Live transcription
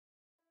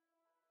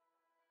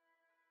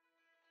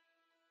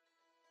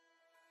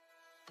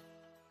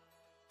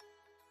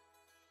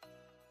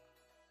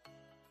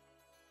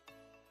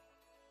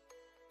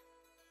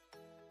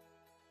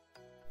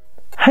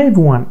Hi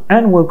everyone,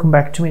 and welcome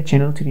back to my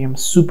channel. Today I'm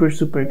super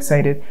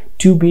excited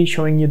to be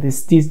showing you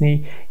this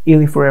Disney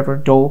ENOUGH Forever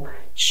doll.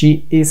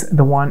 She is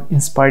the one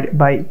inspired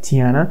by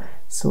Tiana,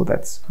 so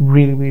that's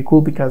really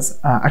cool because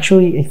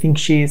actually I think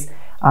she is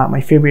my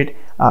favorite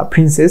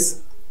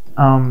princess.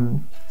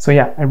 So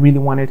yeah, I really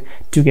wanted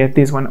to get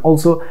this one.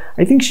 Also,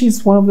 I think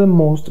she's one of the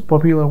most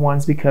popular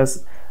ones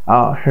because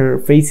her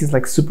face is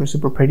like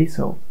super pretty,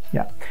 so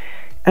yeah.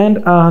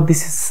 And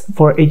this is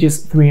for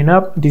ages 3 and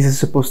up. This is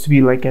supposed to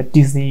be like a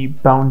Disney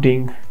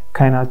bounding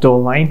kind of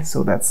doll line,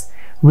 so that's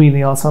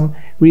really awesome,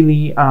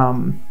 really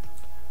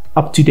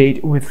up to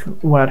date with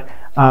what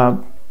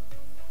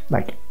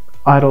like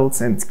adults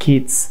and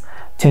kids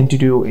tend to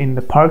do in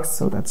the parks,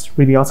 so that's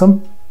really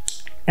awesome.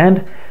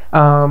 And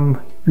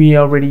we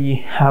already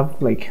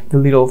have like the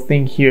little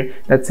thing here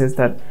that says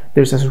that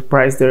there's a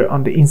surprise there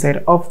on the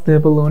inside of the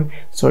balloon.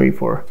 Sorry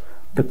for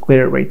the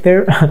glare right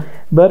there.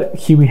 But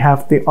here we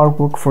have the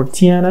artwork for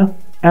Tiana,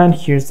 and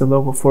here's the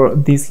logo for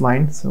this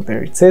line. So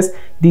there it says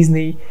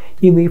Disney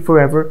ENOUGH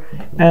Forever,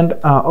 and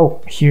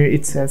oh, here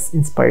it says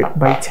inspired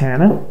by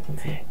Tiana.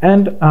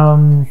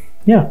 And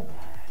yeah,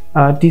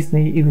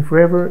 Disney ENOUGH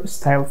Forever,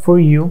 style for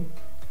you.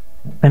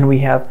 And we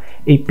have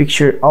a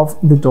picture of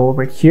the doll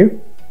right here,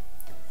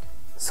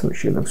 so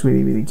she looks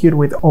really cute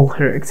with all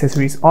her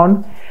accessories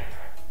on.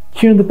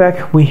 Here in the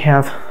back we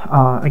have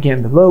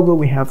again the logo.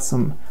 We have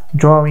some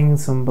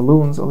drawings, some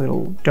balloons, a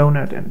little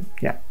donut, and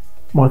yeah,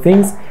 more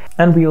things.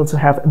 And we also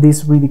have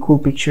this really cool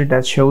picture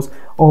that shows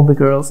all the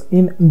girls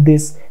in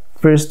this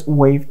first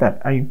wave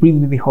that I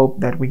really hope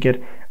that we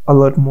get a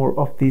lot more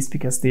of these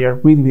because they are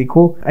really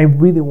cool. I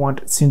really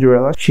want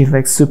Cinderella. She's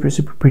like super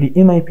pretty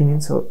in my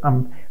opinion, so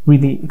I'm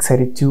really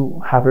excited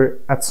to have her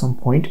at some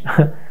point.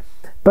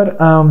 But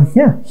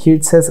yeah, here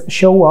it says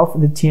show off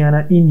the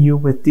Tiana in you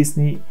with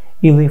Disney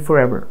ENOUGH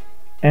Forever.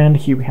 And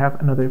here we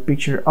have another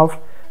picture of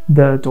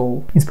the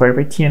doll inspired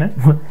by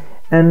Tiana.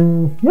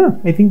 And yeah,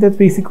 I think that's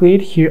basically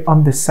it. Here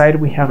on the side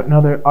we have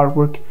another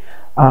artwork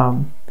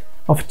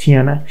of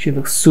Tiana. She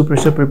looks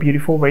super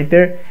beautiful right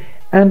there.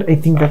 And I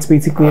think that's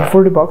basically it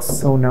for the box.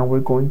 So now we're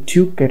going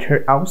to get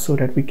her out so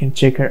that we can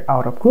check her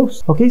out up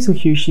close. Okay, so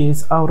here she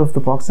is out of the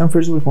box, and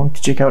first we're going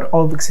to check out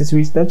all the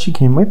accessories that she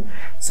came with.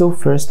 So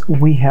first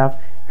we have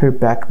her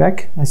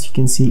backpack. As you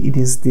can see, it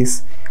is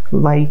this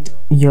light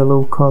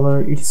yellow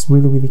color. It is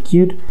really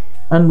cute.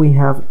 And we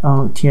have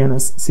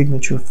Tiana's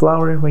signature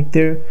flower right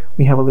there.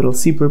 We have a little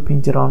zipper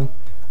painted on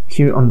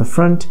here on the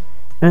front,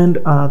 and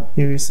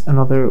there is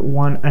another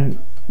one. And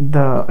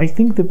I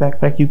think the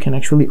backpack, you can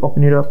actually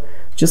open it up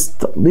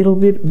just a little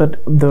bit,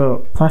 but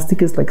the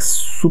plastic is like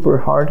super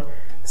hard,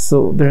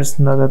 so there's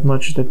not that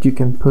much that you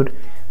can put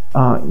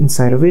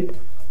inside of it.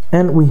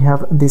 And we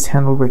have this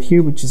handle right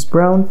here, which is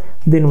brown.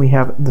 Then we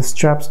have the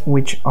straps,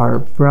 which are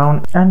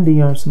brown, and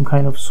they are some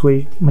kind of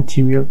suede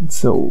material,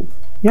 so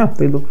yeah,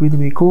 they look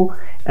really cool.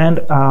 And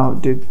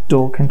the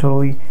doll can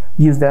totally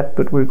use that,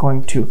 but we're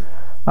going to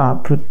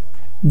put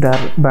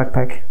that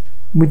backpack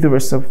with the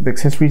rest of the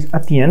accessories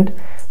at the end.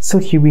 So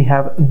here we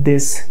have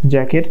this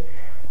jacket.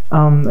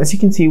 As you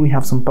can see, we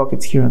have some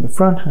pockets here on the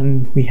front,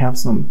 and we have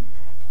some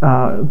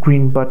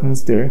green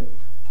buttons there,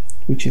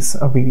 which is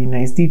a really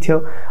nice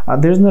detail.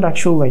 There's not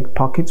actual like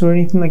pockets or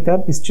anything like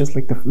that, it's just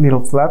like the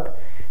little flap,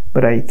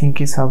 but I think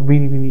it's a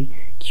really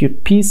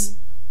cute piece.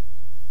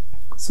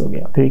 So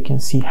yeah, there you can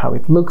see how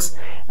it looks.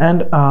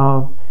 And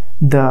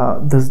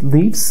the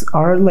sleeves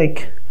are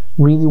like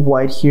really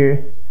wide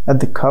here at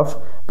the cuff,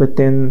 but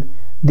then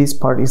this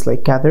part is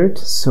like gathered,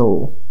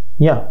 so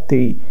yeah,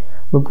 they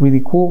look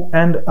really cool.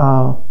 And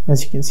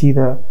as you can see,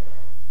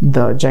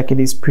 the jacket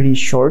is pretty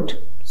short,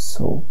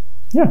 so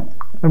yeah,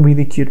 a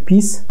really cute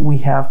piece. We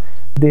have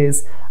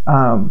this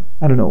I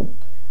don't know,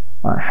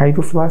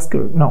 hydro flask,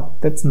 or no,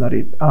 that's not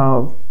it,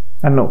 I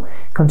don't know,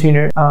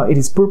 container. It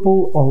is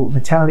purple, all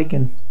metallic,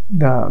 and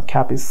the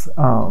cap is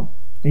a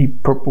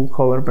purple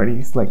color, but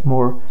it's like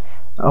more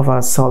of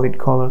a solid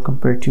color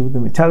compared to the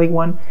metallic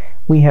one.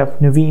 We have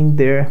Naveen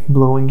there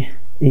blowing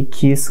a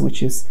kiss,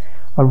 which is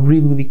a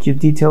really cute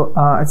detail.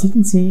 As you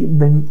can see,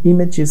 the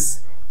image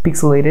is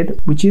pixelated,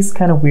 which is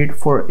kind of weird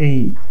for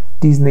a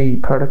Disney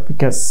product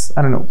because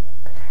I don't know,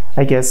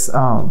 I guess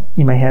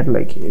in my head,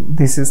 like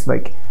this is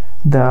like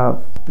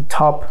the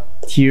top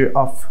tier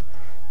of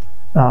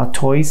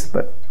toys,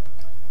 but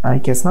I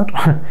guess not.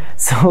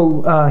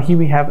 So here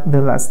we have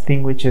the last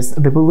thing, which is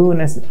the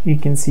balloon. As you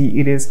can see,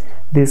 it is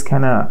this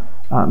kind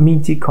of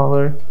minty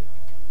color,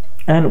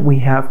 and we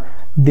have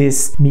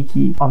this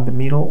Mickey on the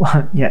middle.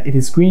 Yeah, it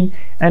is green,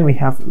 and we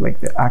have like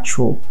the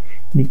actual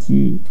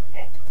Mickey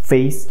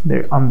face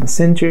there on the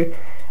center.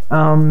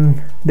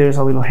 There's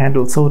a little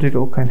handle so that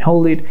it can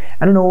hold it.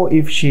 I don't know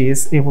if she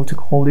is able to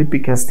hold it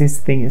because this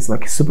thing is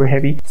like super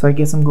heavy, so I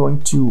guess I'm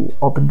going to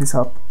open this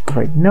up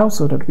right now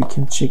so that we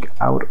can check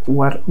out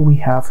what we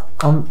have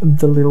on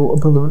the little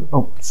balloon.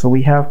 Oh, so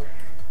we have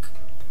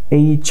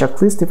a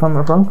checklist, if I'm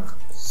not wrong.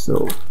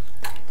 So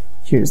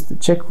here's the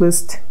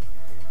checklist.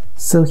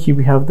 So here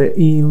we have the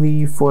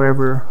ENOUGH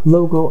Forever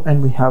logo,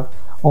 and we have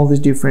all these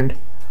different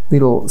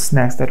little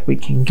snacks that we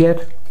can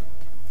get.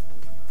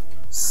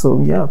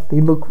 So yeah,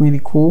 they look really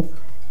cool.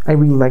 I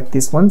really like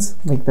these ones,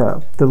 like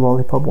the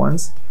lollipop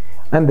ones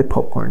and the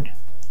popcorn.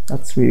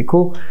 That's really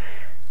cool.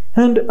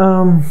 And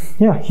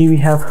yeah, here we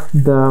have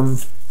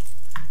the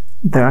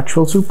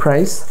actual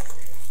surprise.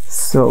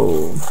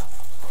 So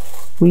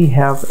we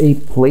have a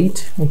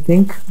plate, I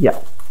think, yeah.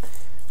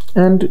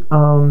 And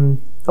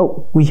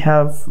oh, we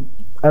have,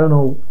 I don't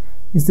know,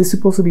 is this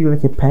supposed to be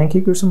like a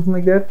pancake or something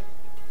like that?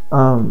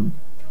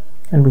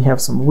 And we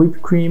have some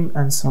whipped cream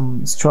and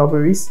some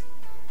strawberries.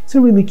 It's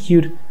a really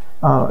cute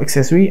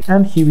accessory.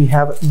 And here we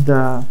have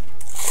the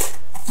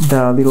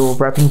little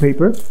wrapping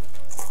paper.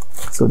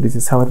 So this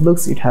is how it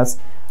looks. It has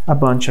a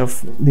bunch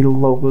of little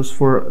logos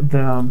for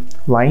the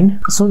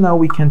line. So now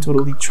we can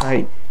totally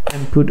try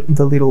and put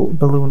the little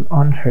balloon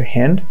on her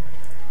hand.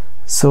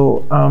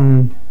 So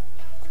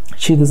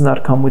she does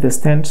not come with a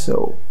stand,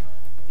 so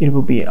it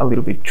will be a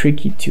little bit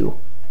tricky to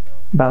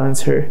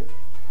balance her.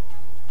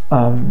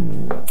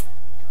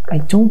 I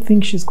don't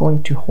think she's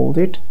going to hold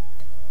it,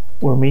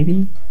 or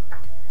maybe,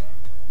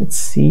 let's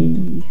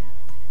see.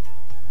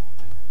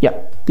 Yeah,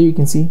 there you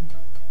can see.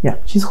 Yeah,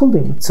 she's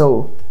holding it,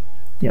 so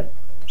yeah,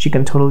 she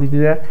can totally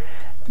do that.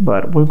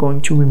 But we're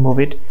going to remove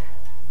it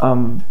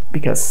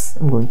because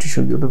I'm going to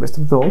show you the rest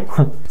of the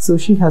doll. So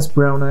she has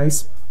brown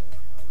eyes,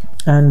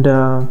 and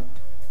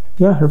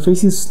yeah, her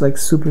face is like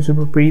super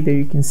pretty. There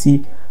you can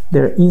see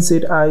their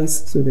inside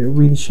eyes, so they're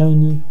really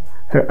shiny.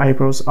 Her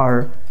eyebrows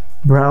are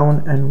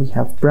brown, and we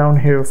have brown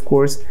hair, of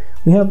course.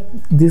 We have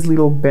these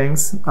little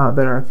bangs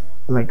that are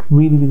like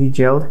really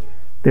gelled.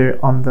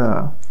 They're on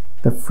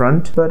the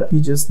front, but you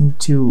just need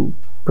to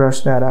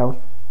brush that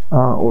out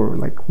or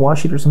like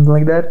wash it or something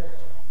like that.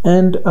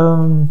 And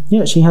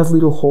yeah, she has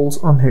little holes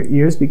on her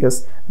ears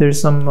because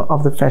there's some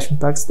of the fashion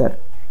packs that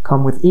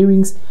come with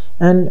earrings.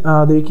 And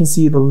there you can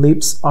see the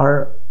lips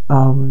are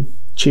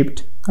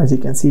chipped, as you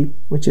can see,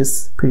 which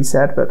is pretty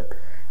sad, but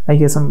I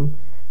guess I'm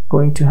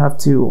going to have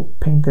to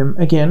paint them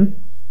again.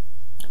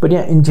 But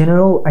yeah, in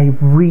general, I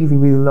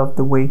really love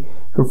the way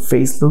her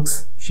face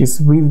looks. She's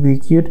really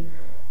cute.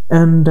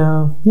 And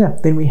yeah,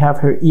 then we have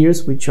her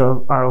ears, which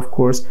are of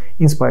course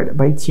inspired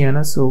by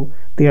Tiana, so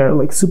they are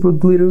like super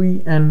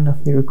glittery and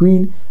they're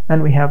green.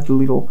 And we have the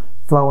little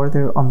flower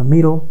there on the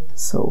middle,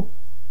 so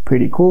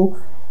pretty cool.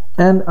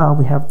 And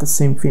we have the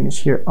same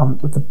finish here on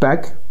the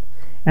back,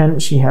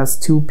 and she has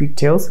two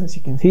pigtails, as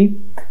you can see.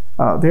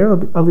 They're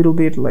a little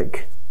bit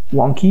like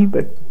wonky,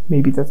 but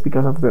maybe that's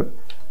because of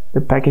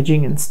the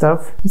packaging and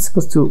stuff. It's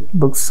supposed to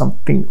look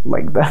something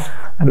like that.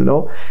 I don't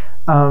know.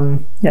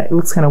 Yeah, it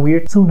looks kind of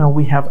weird. So now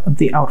we have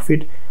the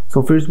outfit.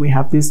 So first we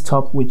have this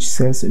top which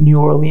says New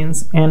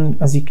Orleans,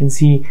 and as you can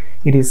see,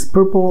 it is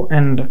purple,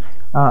 and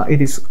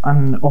it is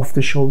an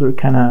off-the-shoulder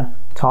kind of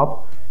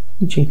top,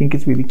 which I think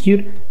is really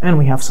cute. And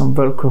we have some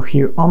Velcro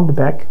here on the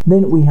back.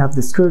 Then we have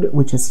the skirt,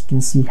 which as you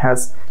can see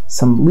has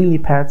some lily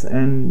pads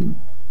and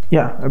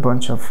yeah, a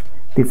bunch of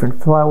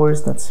different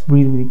flowers. That's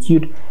really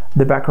cute.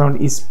 The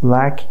background is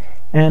black,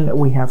 and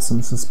we have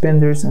some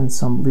suspenders and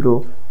some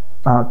little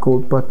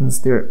gold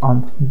buttons there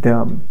on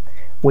the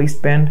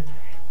waistband.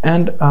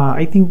 And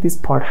I think this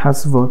part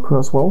has Velcro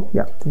as well.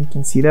 Yeah, you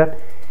can see that.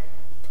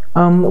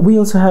 We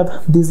also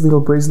have this little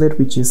bracelet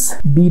which is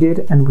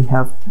beaded, and we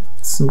have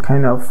some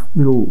kind of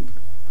little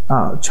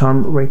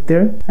charm right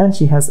there. And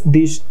she has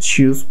these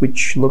shoes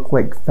which look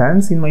like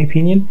Vans in my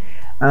opinion.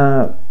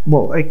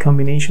 Well, a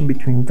combination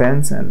between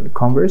Vans and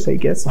Converse, I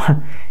guess.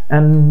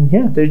 And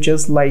yeah, they're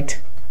just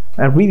light,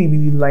 a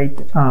really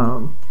light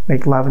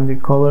like lavender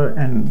color,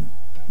 and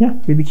yeah,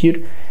 really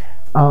cute.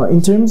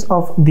 In terms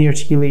of the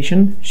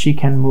articulation, she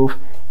can move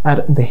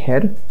at the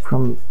head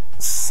from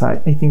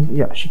side. I think,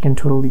 yeah, she can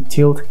totally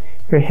tilt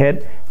her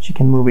head. She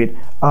can move it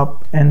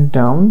up and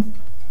down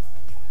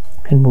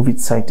and move it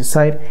side to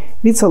side.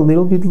 It's a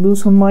little bit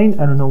loose on mine,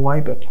 I don't know why,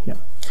 but yeah.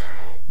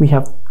 We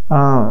have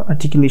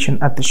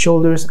articulation at the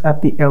shoulders,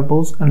 at the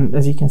elbows, and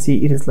as you can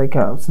see, it is like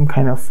some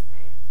kind of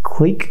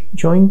click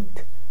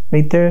joint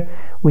right there.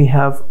 We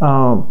have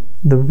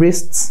the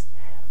wrists,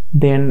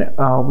 then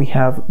we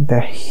have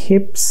the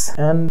hips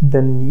and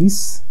the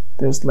knees.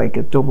 There's like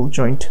a double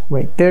joint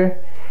right there.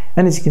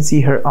 And as you can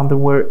see, her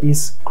underwear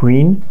is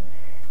green.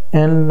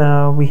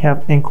 And we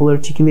have ankle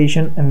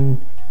articulation,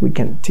 and we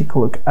can take a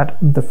look at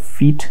the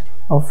feet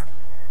of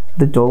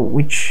the doll,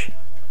 which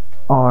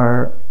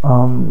are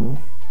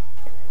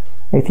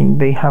I think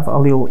they have a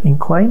little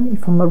incline,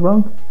 if I'm not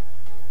wrong.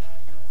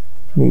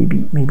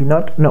 Maybe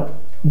not. No,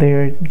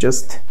 they're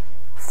just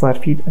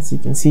flat feet, as you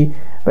can see.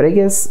 But I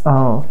guess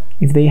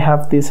if they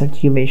have this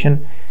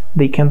articulation,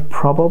 they can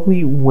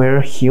probably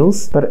wear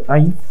heels. But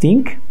I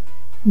think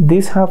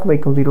these have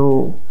like a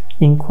little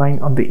incline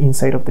on the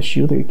inside of the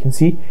shoe, that you can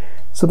see.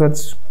 So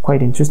that's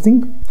quite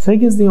interesting. So I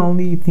guess the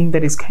only thing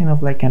that is kind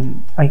of like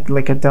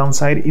a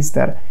downside is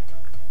that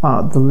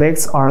the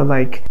legs are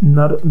like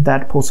not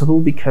that possible,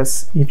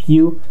 because if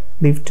you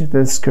lift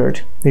the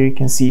skirt, there you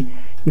can see,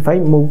 if I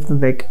move the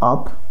leg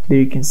up, there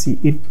you can see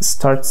it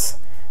starts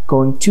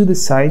going to the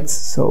sides.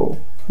 So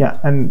yeah,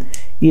 and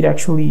it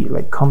actually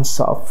like comes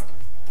off,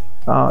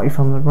 if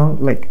I'm not wrong,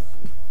 like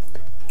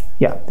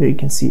yeah, there you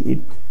can see it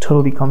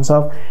totally comes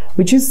off,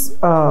 which is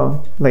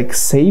like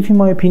safe in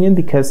my opinion,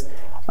 because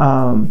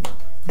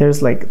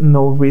there's like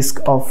no risk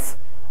of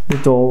the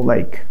doll,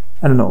 like,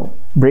 I don't know,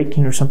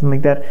 breaking or something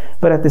like that.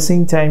 But at the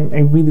same time, I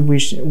really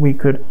wish we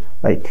could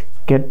like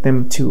get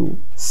them to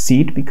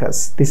sit,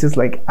 because this is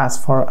like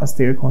as far as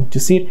they're going to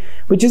sit,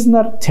 which is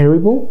not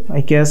terrible.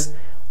 I guess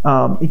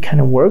it kind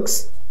of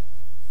works,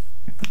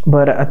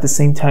 but at the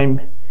same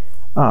time,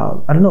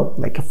 I don't know,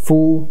 like a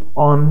full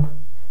on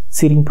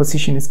sitting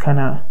position is kind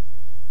of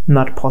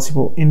not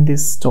possible in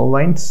this doll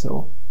line.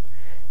 So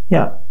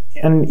yeah,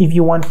 and if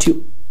you want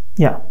to,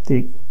 yeah,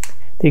 there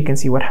you can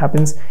see what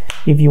happens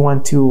if you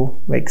want to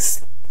like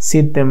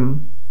sit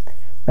them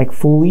like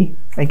fully.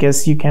 I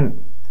guess you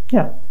can,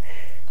 yeah,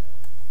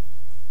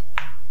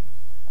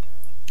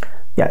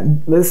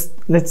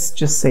 let's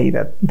just say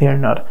that they're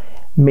not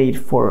made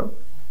for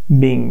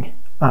being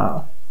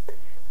on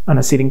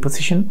a sitting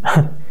position.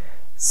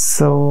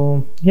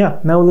 So yeah,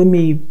 now let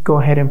me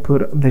go ahead and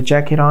put the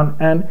jacket on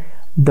and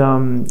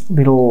the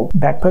little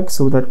backpack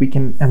so that we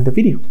can end the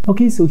video.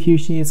 Okay, so here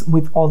she is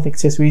with all the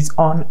accessories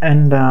on,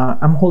 and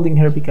I'm holding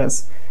her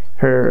because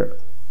her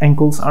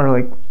ankles are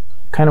like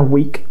kind of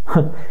weak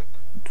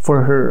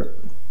for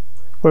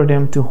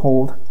them to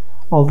hold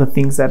all the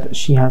things that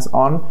she has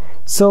on.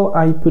 So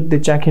I put the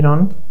jacket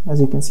on.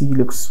 As you can see, it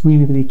looks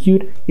really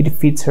cute. It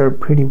fits her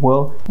pretty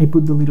well. I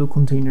put the little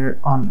container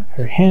on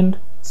her hand,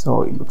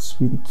 so it looks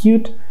really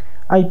cute.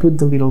 I put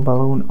the little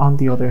balloon on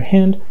the other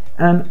hand,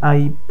 and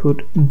I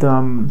put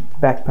the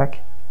backpack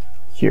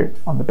here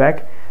on the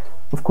back,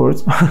 of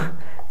course.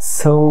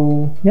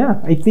 So yeah,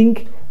 I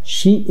think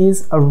she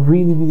is a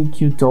really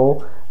cute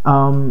doll.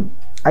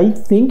 I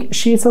think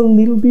she is a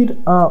little bit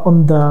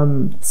on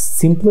the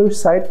simpler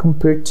side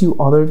compared to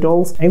other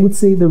dolls. I would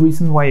say the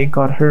reason why I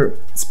got her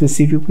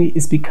specifically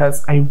is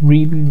because I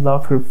really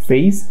love her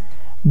face,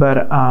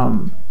 but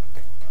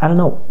I don't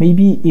know,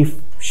 maybe if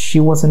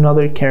she was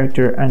another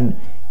character and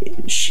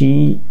if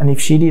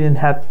she didn't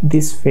have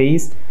this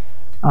face,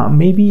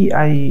 maybe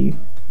I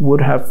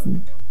would have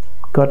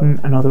gotten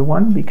another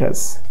one,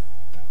 because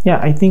yeah,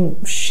 I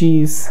think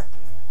she's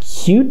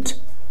cute,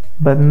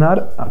 but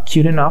not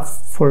cute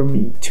enough for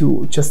me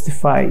to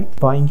justify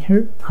buying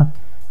her.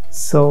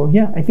 So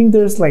yeah, I think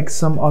there's like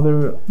some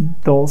other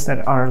dolls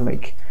that are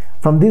like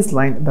from this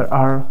line that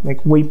are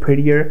like way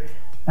prettier.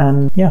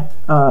 And yeah,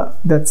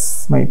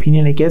 that's my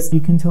opinion, I guess. You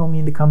can tell me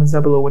in the comments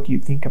down below what you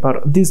think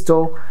about this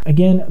doll.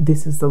 Again,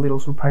 this is the little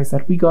surprise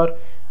that we got.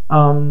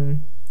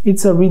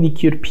 It's a really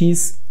cute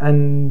piece,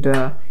 and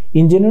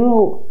in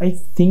general, I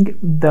think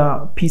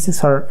the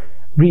pieces are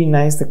really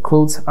nice. The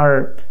clothes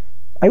are,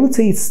 I would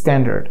say, it's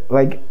standard.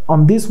 Like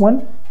on this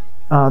one,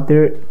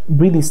 they're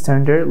really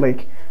standard.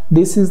 Like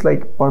this is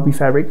like Barbie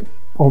fabric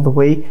all the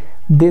way.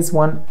 This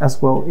one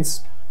as well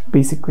is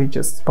basically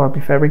just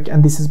Barbie fabric,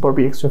 and this is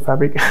Barbie extra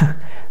fabric.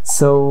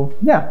 So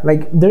yeah,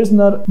 like there's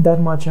not that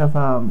much of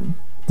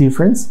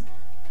difference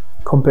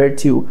compared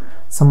to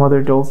some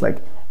other dolls. Like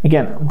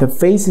again, the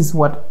face is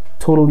what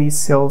totally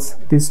sells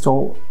this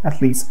doll,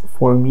 at least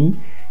for me,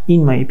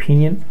 in my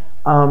opinion.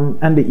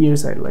 And the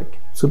ears are like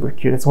super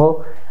cute as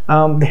well.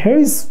 The hair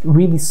is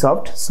really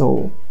soft,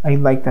 so I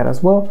like that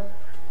as well.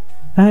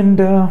 And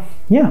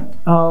yeah,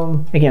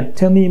 again,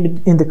 tell me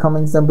in the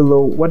comments down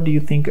below what do you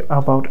think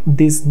about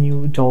this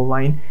new doll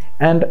line,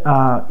 and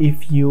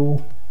if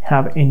you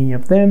have any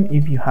of them,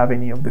 if you have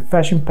any of the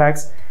fashion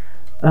packs.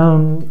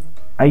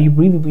 I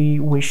really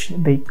wish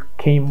they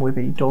came with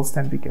a doll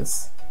stand,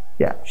 because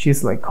yeah,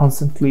 she's like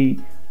constantly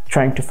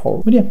trying to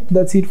fall. But yeah,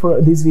 that's it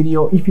for this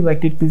video. If you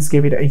liked it, please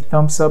give it a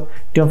thumbs up.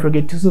 Don't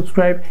forget to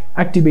subscribe,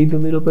 activate the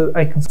little bell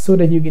icon so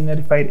that you get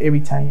notified every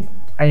time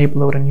I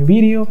upload a new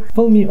video.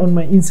 Follow me on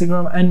my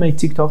Instagram and my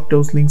TikTok.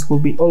 Those links will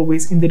be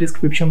always in the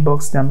description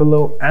box down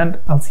below, and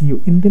I'll see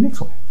you in the next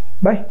one.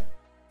 Bye.